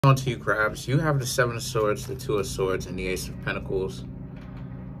On to you, Crabs. You have the Seven of Swords, the Two of Swords, and the Ace of Pentacles.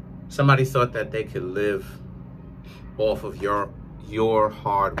 Somebody thought that they could live off of your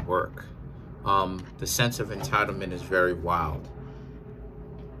hard work. The sense of entitlement is very wild.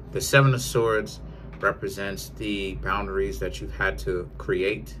 The Seven of Swords represents the boundaries that you've had to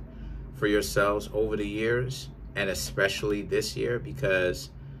create for yourselves over the years, and especially this year,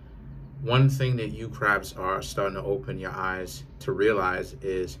 because one thing that you Crabs are starting to open your eyes to realize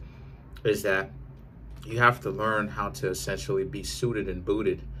is that you have to learn how to essentially be suited and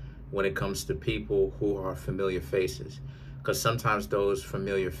booted when it comes to people who are familiar faces. Because sometimes those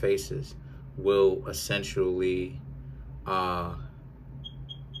familiar faces will essentially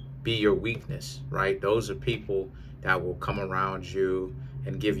be your weakness, right? Those are people that will come around you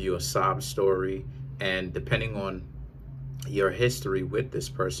and give you a sob story. And depending on your history with this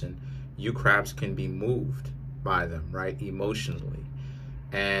person, you Crabs can be moved by them, right, emotionally.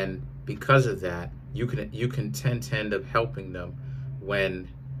 And because of that, you can tend to end up helping them when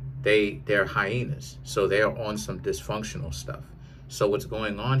they're hyenas. So they're on some dysfunctional stuff. So what's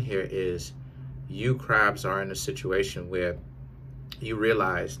going on here is you Crabs are in a situation where you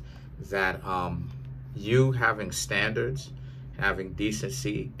realize that you having standards, having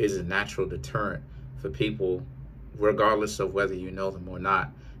decency is a natural deterrent for people, regardless of whether you know them or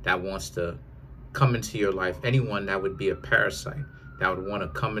not, that wants to come into your life. Anyone that would be a parasite, that would want to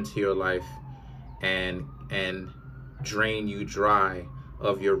come into your life and drain you dry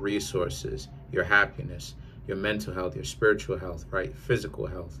of your resources, your happiness, your mental health, your spiritual health, right? Physical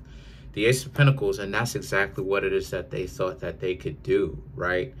health. The Ace of Pentacles, and that's exactly what it is that they thought that they could do,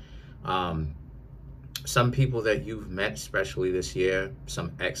 right? Some people that you've met, especially this year,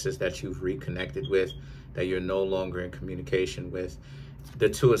 some exes that you've reconnected with, that you're no longer in communication with. The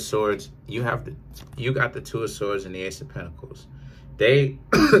Two of Swords, you got the Two of Swords and the Ace of Pentacles. They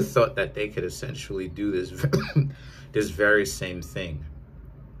thought that they could essentially do this this very same thing,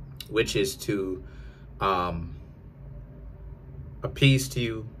 which is to appease to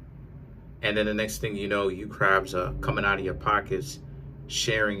you, and then the next thing you know, you Crabs are coming out of your pockets,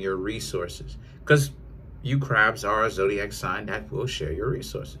 sharing your resources. Because you Crabs are a zodiac sign that will share your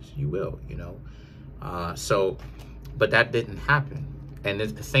resources. You will, you know. But that didn't happen. And the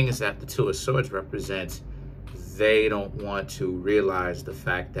thing is that the Two of Swords represents they don't want to realize the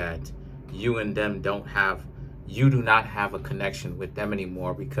fact that you and them you do not have a connection with them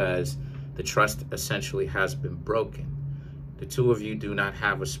anymore, because the trust essentially has been broken. The two of you do not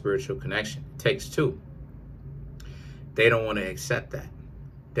have a spiritual connection. It takes two. They don't want to accept that.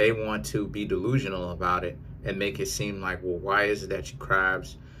 They want to be delusional about it and make it seem like, well, why is it that you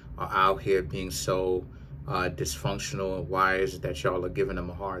Crabs are out here being so dysfunctional? Why is it that y'all are giving them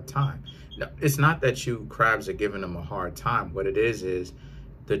a hard time? No, it's not that you Crabs are giving them a hard time. What it is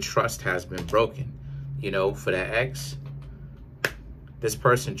the trust has been broken. You know, for the ex, this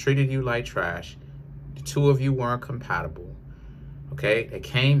person treated you like trash. The two of you weren't compatible. Okay, they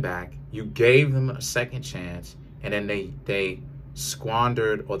came back. You gave them a second chance, and then they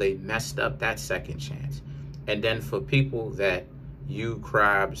squandered, or they messed up that second chance. And then for people that you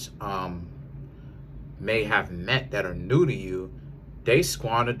Crabs may have met that are new to you, they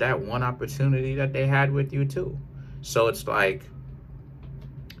squandered that one opportunity that they had with you too. So it's like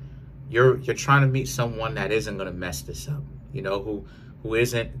you're trying to meet someone that isn't going to mess this up, you know, who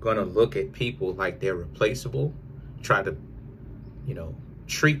isn't going to look at people like they're replaceable, try to, you know,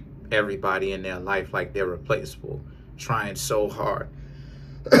 treat everybody in their life like they're replaceable, trying so hard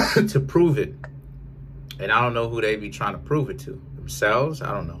to prove it. And I don't know who they be trying to prove it to, themselves,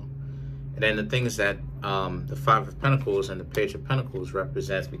 I don't know. And then the thing is that the Five of Pentacles and the Page of Pentacles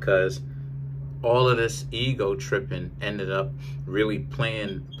represents, because all of this ego tripping ended up really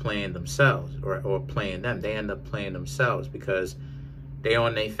playing themselves, or playing them. They end up playing themselves because they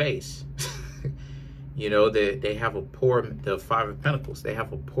on their face. You know, they have the Five of Pentacles, they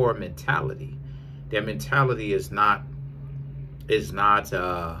have a poor mentality. Their mentality is not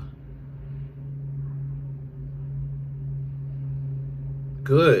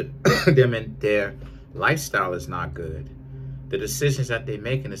good. Their lifestyle is not good. The decisions that they're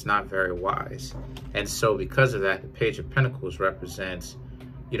making is not very wise. And so because of that, the Page of Pentacles represents,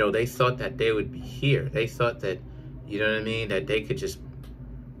 you know, they thought that they would be here. They thought that, you know what I mean, that they could just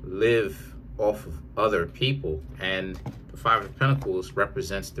live off of other people. And the Five of Pentacles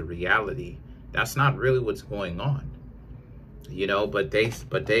represents the reality. That's not really what's going on. You know, but they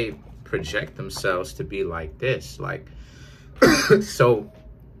project themselves to be like this, like so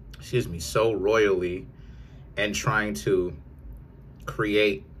royally, and trying to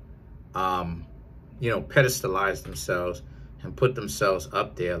create, you know, pedestalize themselves and put themselves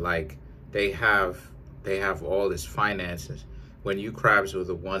up there like they have all this finances, when you crabs are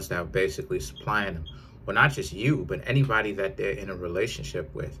the ones that are basically supplying them. Well, not just you, but anybody that they're in a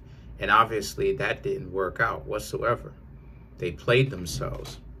relationship with. And obviously that didn't work out whatsoever. They played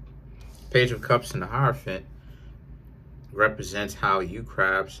themselves. Page of Cups and the Hierophant represents how you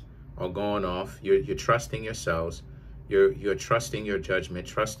crabs are going off. You're trusting yourselves. You're trusting your judgment,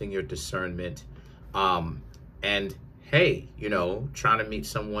 trusting your discernment. And hey, you know, trying to meet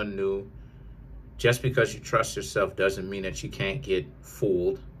someone new. Just because you trust yourself doesn't mean that you can't get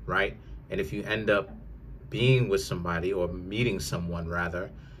fooled, right? And if you end up being with somebody, or meeting someone rather,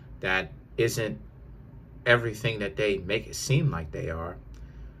 that isn't everything that they make it seem like they are,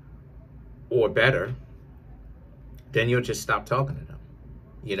 or better, then you'll just stop talking to them.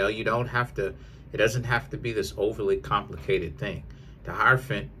 You know, you don't have to, it doesn't have to be this overly complicated thing. The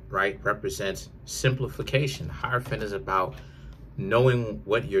Hierophant, right, represents simplification. The Hierophant is about knowing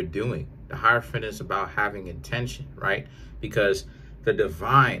what you're doing. The Hierophant is about having intention, right? Because the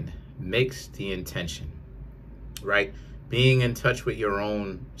divine makes the intention, right? Being in touch with your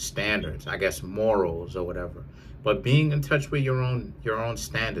own standards, I guess morals or whatever, but being in touch with your own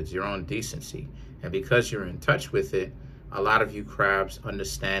standards, your own decency. And because you're in touch with it, a lot of you crabs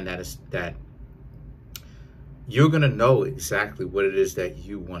understand that you're going to know exactly what it is that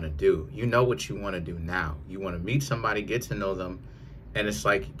you want to do. You know what you want to do now. You want to meet somebody, get to know them. And it's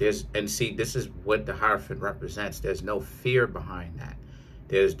like see, this is what the Hierophant represents. There's no fear behind that.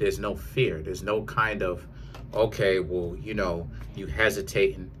 There's no fear. There's no kind of, okay, well, you know, you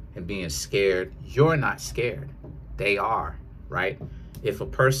hesitating and being scared. You're not scared. They are, right? If a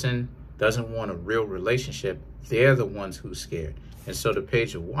person doesn't want a real relationship, they're the ones who's scared. And so the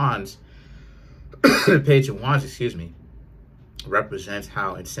Page of Wands, the Page of Wands, excuse me, represents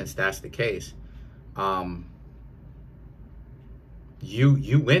how, and since that's the case,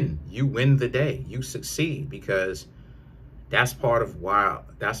 you win the day. You succeed, because that's part of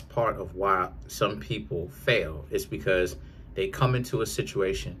why some people fail. It's because they come into a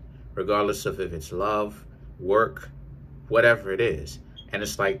situation, regardless of if it's love, work, whatever it is, and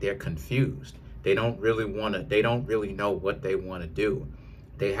it's like they're confused. They don't really know what they want to do.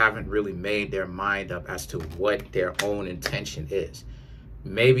 They haven't really made their mind up as to what their own intention is.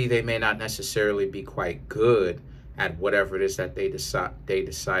 Maybe they may not necessarily be quite good at whatever it is that they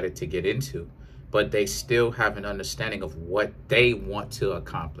decided to get into, but they still have an understanding of what they want to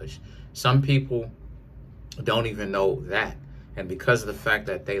accomplish. Some people don't even know that. And because of the fact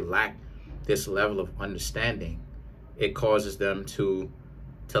that they lack this level of understanding, it causes them to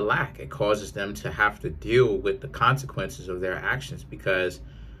lack. It causes them to have to deal with the consequences of their actions, because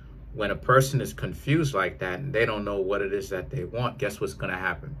when a person is confused like that and they don't know what it is that they want, guess what's going to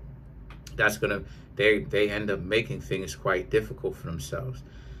happen? They end up making things quite difficult for themselves.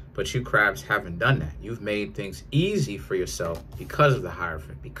 But you crabs haven't done that. You've made things easy for yourself because of the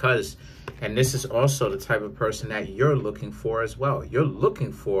Hierophant. And this is also the type of person that you're looking for as well. You're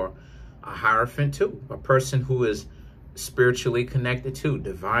looking for a Hierophant too, a person who is spiritually connected too,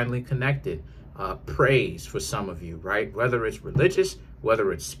 divinely connected. Praise for some of you, right? Whether it's religious,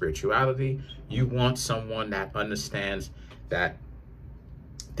 whether it's spirituality, you want someone that understands that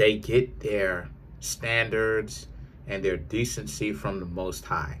they get their standards and their decency from the Most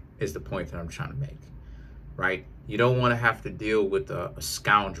High, is the point that I'm trying to make, right? You don't want to have to deal with a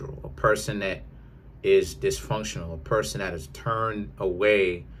scoundrel, a person that is dysfunctional, a person that has turned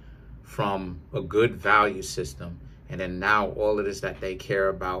away from a good value system, and then now all it is that they care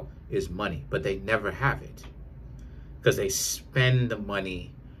about is money, but they never have it because they spend the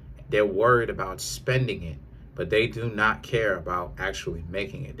money. They're worried about spending it, but they do not care about actually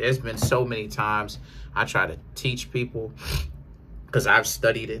making it. There's been so many times I try to teach people, because I've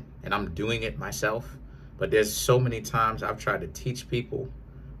studied it and I'm doing it myself, but there's so many times I've tried to teach people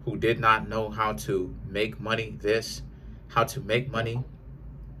who did not know how to make money, how to make money,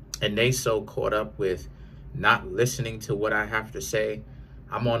 and they so caught up with not listening to what I have to say.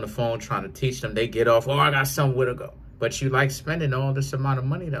 I'm on the phone trying to teach them. They get off, oh, I got somewhere to go. But you like spending all this amount of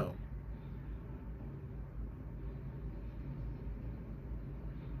money though.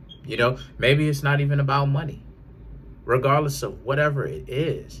 You know, maybe it's not even about money, regardless of whatever it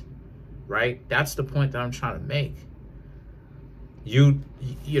is, right? That's the point that I'm trying to make. You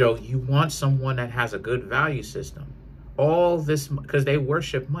want someone that has a good value system. All this, because they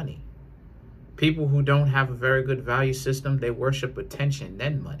worship money. People who don't have a very good value system, they worship attention,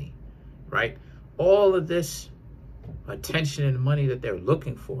 then money, right? All of this attention and money that they're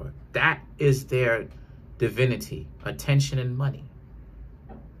looking for, that is their divinity, attention and money.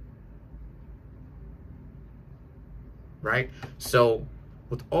 right? So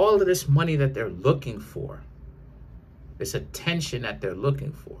with all of this money that they're looking for, this attention that they're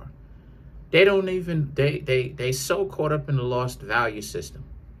looking for, they don't even, they so caught up in the lost value system.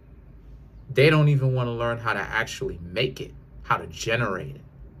 They don't even want to learn how to actually make it, how to generate it,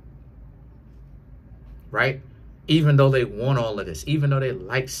 right? Even though they want all of this, even though they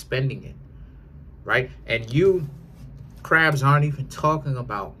like spending it, right? And you crabs aren't even talking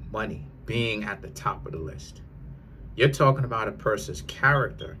about money being at the top of the list. You're talking about a person's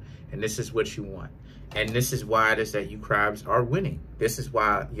character, and this is what you want. And this is why it is that you crabs are winning. This is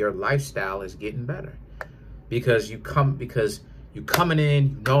why your lifestyle is getting better. Because you coming in,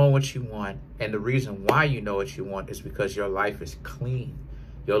 you know what you want, and the reason why you know what you want is because your life is clean.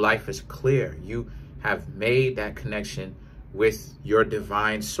 Your life is clear. You have made that connection with your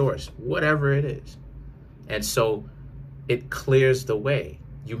divine source, whatever it is. And so it clears the way.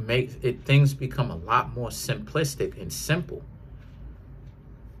 You make it, things become a lot more simplistic and simple.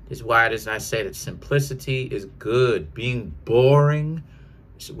 This is why it is I say that simplicity is good. Being boring,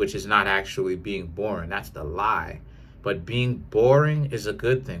 which is not actually being boring, that's the lie. But being boring is a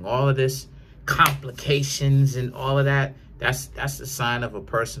good thing. All of this complications and all of that, that's the sign of a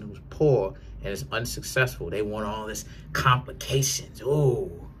person who's poor and is unsuccessful. They want all this complications.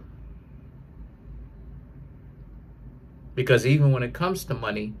 Ooh. Because even when it comes to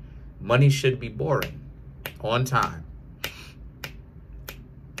money, money should be boring, on time.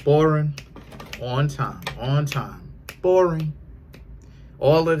 Boring, on time, boring.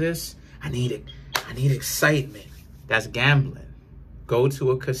 All of this, I need excitement. That's gambling. Go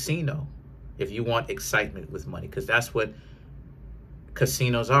to a casino if you want excitement with money, because that's what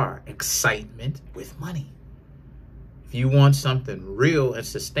casinos are, excitement with money. If you want something real and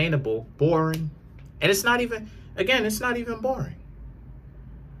sustainable, boring. And it's not even, again, it's not even boring.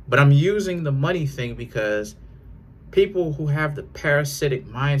 But I'm using the money thing because people who have the parasitic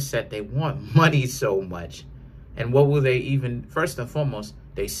mindset, they want money so much. And what will they even, first and foremost,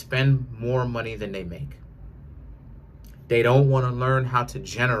 they spend more money than they make. They don't want to learn how to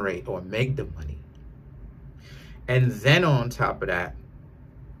generate or make the money. And then on top of that,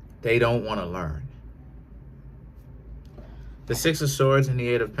 they don't want to learn. The Six of Swords and the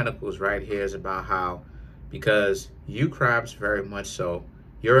Eight of Pentacles right here is about how, because you crabs very much so,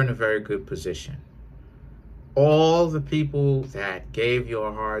 you're in a very good position. All the people that gave you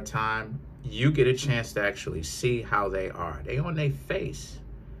a hard time, you get a chance to actually see how they are. They on their face.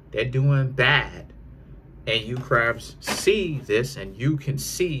 They're doing bad. And you crabs see this, and you can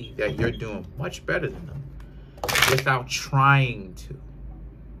see that you're doing much better than them without trying to.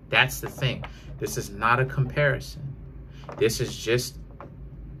 That's the thing. This is not a comparison. This is just,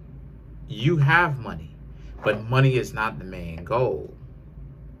 you have money, but money is not the main goal.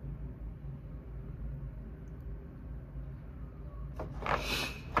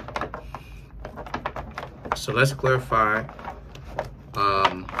 So let's clarify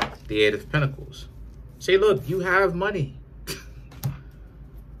the Eight of Pentacles. Say, look, you have money.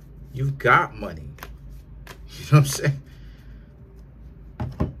 You've got money. You know what I'm saying?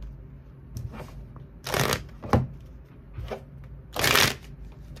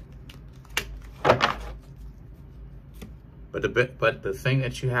 But the thing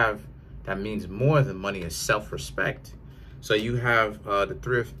that you have that means more than money is self-respect. So you have the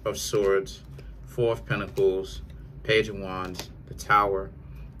Three of Swords, Four of Pentacles, Page of Wands, the Tower,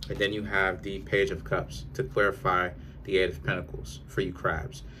 and then you have the Page of Cups to clarify the Eight of Pentacles for you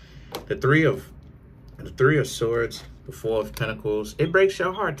crabs. The Three of Swords, the Four of Pentacles, it breaks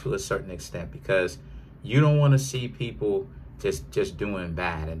your heart to a certain extent because you don't want to see people just doing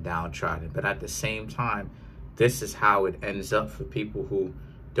bad and downtrodden. But at the same time, this is how it ends up for people who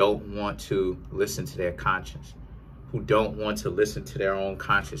don't want to listen to their conscience, who don't want to listen to their own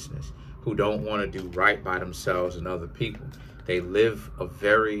consciousness, who don't want to do right by themselves and other people. They live a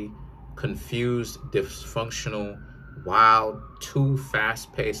very confused, dysfunctional, wild, too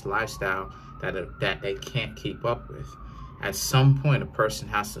fast-paced lifestyle that they can't keep up with. At some point, a person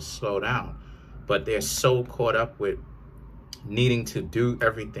has to slow down, but they're so caught up with needing to do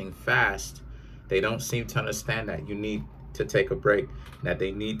everything fast, they don't seem to understand that you need to take a break, that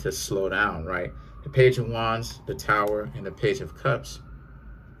they need to slow down, right? The Page of Wands, the Tower, and the Page of Cups,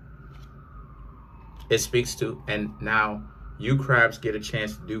 it speaks to, and now you crabs get a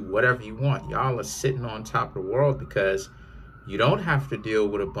chance to do whatever you want. Y'all are sitting on top of the world because you don't have to deal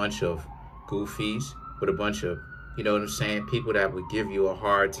with a bunch of goofies, with a bunch of, you know what I'm saying, people that would give you a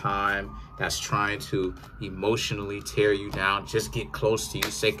hard time, that's trying to emotionally tear you down, just get close to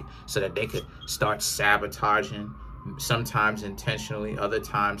you so that they could start sabotaging, sometimes intentionally, other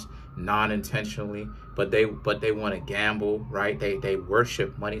times non-intentionally, but they want to gamble, right? They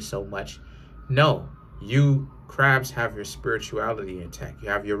worship money so much. No, you crabs have your spirituality intact. You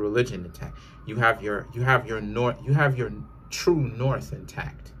have your religion intact. You have your true north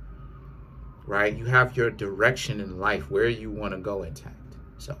intact, right? You have your direction in life, where you want to go intact.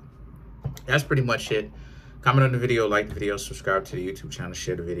 So that's pretty much it. Comment on the video, like the video, subscribe to the YouTube channel,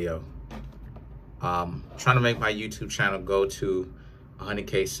 share the video. Trying to make my YouTube channel go to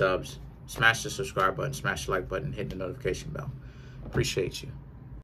 100K subs. Smash the subscribe button, smash the like button, hit the notification bell. Appreciate you.